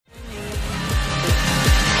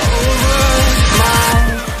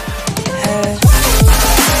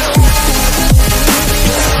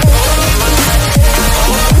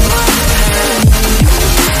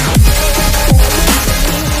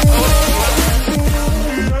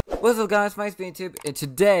What's up guys, my name's Vinny, and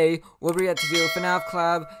today we'll be to do FNAF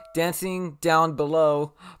COLLAB Dancing Down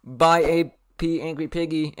Below by AP Angry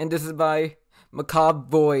Piggy, and this is by Macabre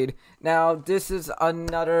Void. Now this is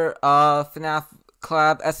another FNAF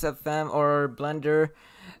COLLAB SFM or Blender.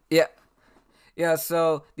 Yeah,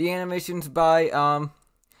 so the animation's by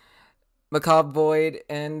Macabre Void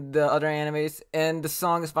and the other animes, and the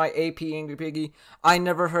song is by AP Angry Piggy. I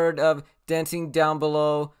never heard of Dancing Down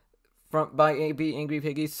Below by AP Angry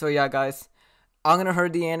Piggy. So yeah, guys, I'm gonna hear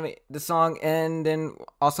the song and then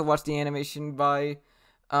also watch the animation by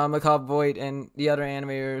Macabre Void and the other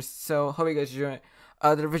animators. So hope you guys enjoy it.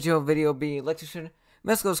 The original video will be like to share.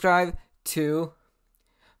 Let's go subscribe to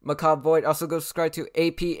Macabre Void. Also go subscribe to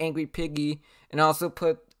AP Angry Piggy, and also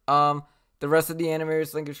put the rest of the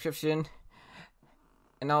animators link in the description,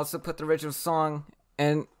 and also put the original song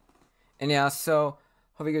and yeah. So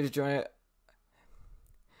hope you guys enjoy it.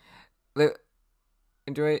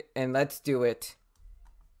 Enjoy it, and let's do it.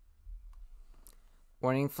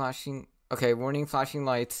 Warning flashing. Okay, warning flashing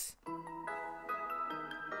lights.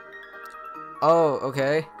 Oh,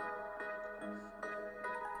 okay.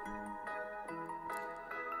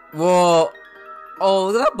 Whoa. Oh,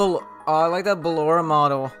 look at that. Oh, I like that Ballora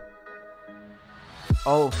model.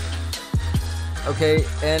 Oh. Okay,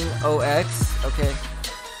 NOX. Okay.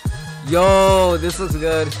 Yo, this looks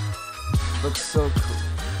good. Looks so cool.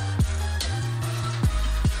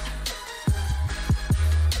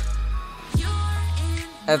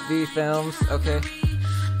 FV Films, okay.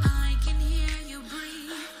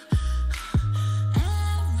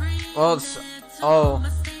 Well, it's, oh.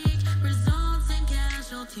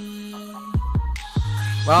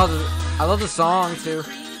 Wow, I love the song too.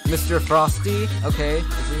 Mr. Frosty, okay,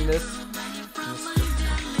 is in this.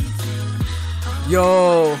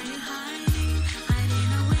 Yo.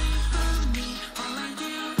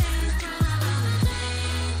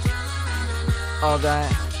 All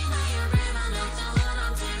that.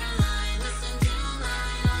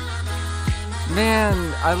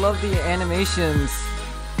 Man, I love the animations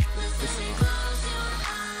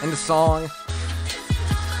and the song.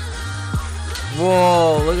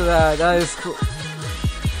 Whoa, look at that. That is cool.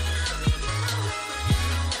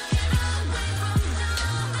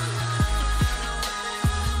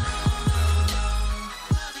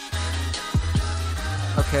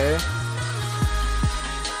 Okay.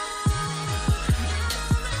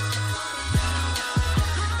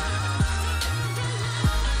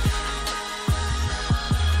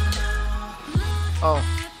 Oh.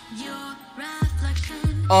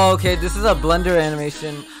 Oh, okay, this is a Blender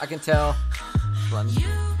animation. I can tell. Blender.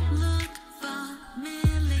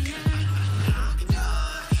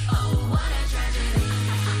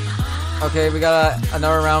 Okay, we got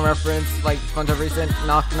another round reference, like bunch of recent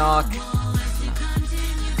Knock Knock.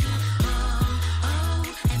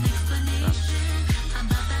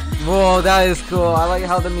 Whoa, that is cool. I like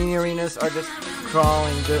how the mini arenas are just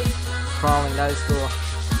crawling. That is cool.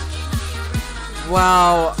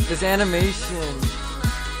 Wow, this animation.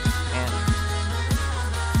 Man.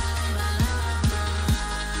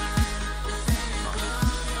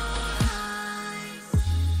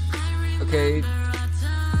 Okay,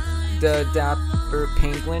 the Dapper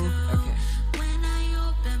Penguin. Okay.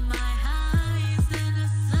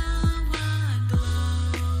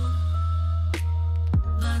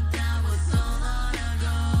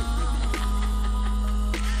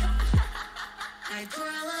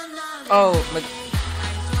 Oh,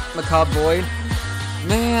 Macabre Void.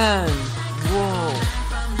 Man, whoa.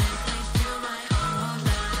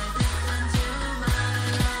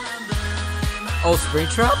 Oh,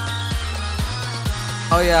 Springtrap?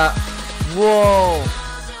 Oh yeah. Whoa.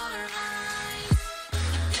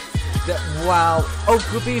 Wow. Oh,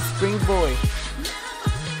 Goopy Spring Boy.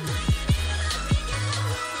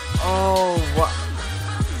 Oh,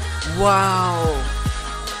 wow.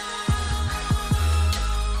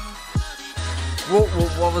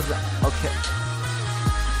 What was that? Okay.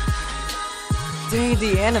 Dang,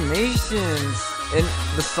 the animations and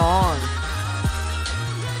the song.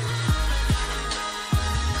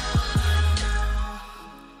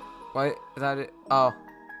 Why is that it? Oh,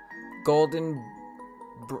 Golden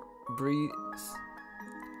Breeze.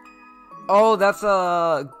 Oh, that's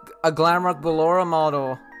a Glamrock Ballora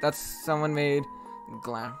model. That's someone made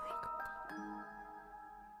Glamrock.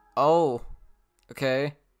 Oh,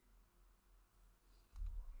 okay.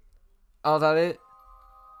 Oh, is that it?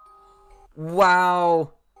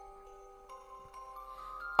 Wow.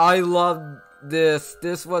 I love this.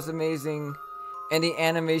 This was amazing. And the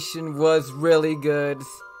animation was really good.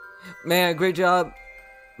 Man, great job,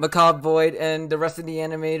 Macabre Void and the rest of the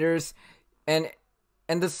animators. And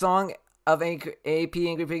the song, of AP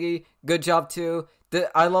Angry Piggy. Good job too.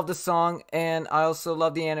 I love the song, and I also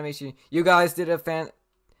love the animation. You guys did a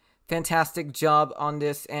fantastic job on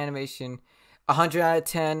this animation. 100 out of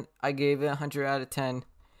 10. I gave it 100 out of 10.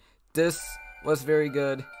 This was very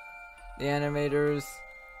good. The animators,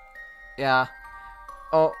 yeah.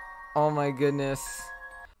 Oh my goodness.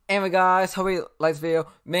 Anyway guys, hope you liked this video.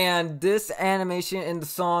 Man, this animation in the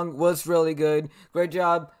song was really good. Great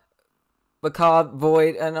job, Macabre,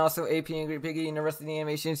 Void, and also AP Angry Piggy and the rest of the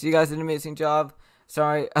animations. You guys did an amazing job.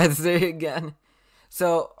 Sorry, I had to say it again.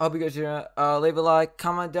 So, I hope you guys leave a like,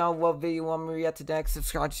 comment down what video you want me to react to next,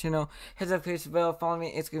 subscribe to the channel, hit that notification bell, follow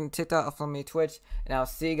me on Instagram, TikTok, follow me on Twitch, and I'll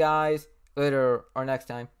see you guys later or next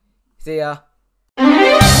time. See ya.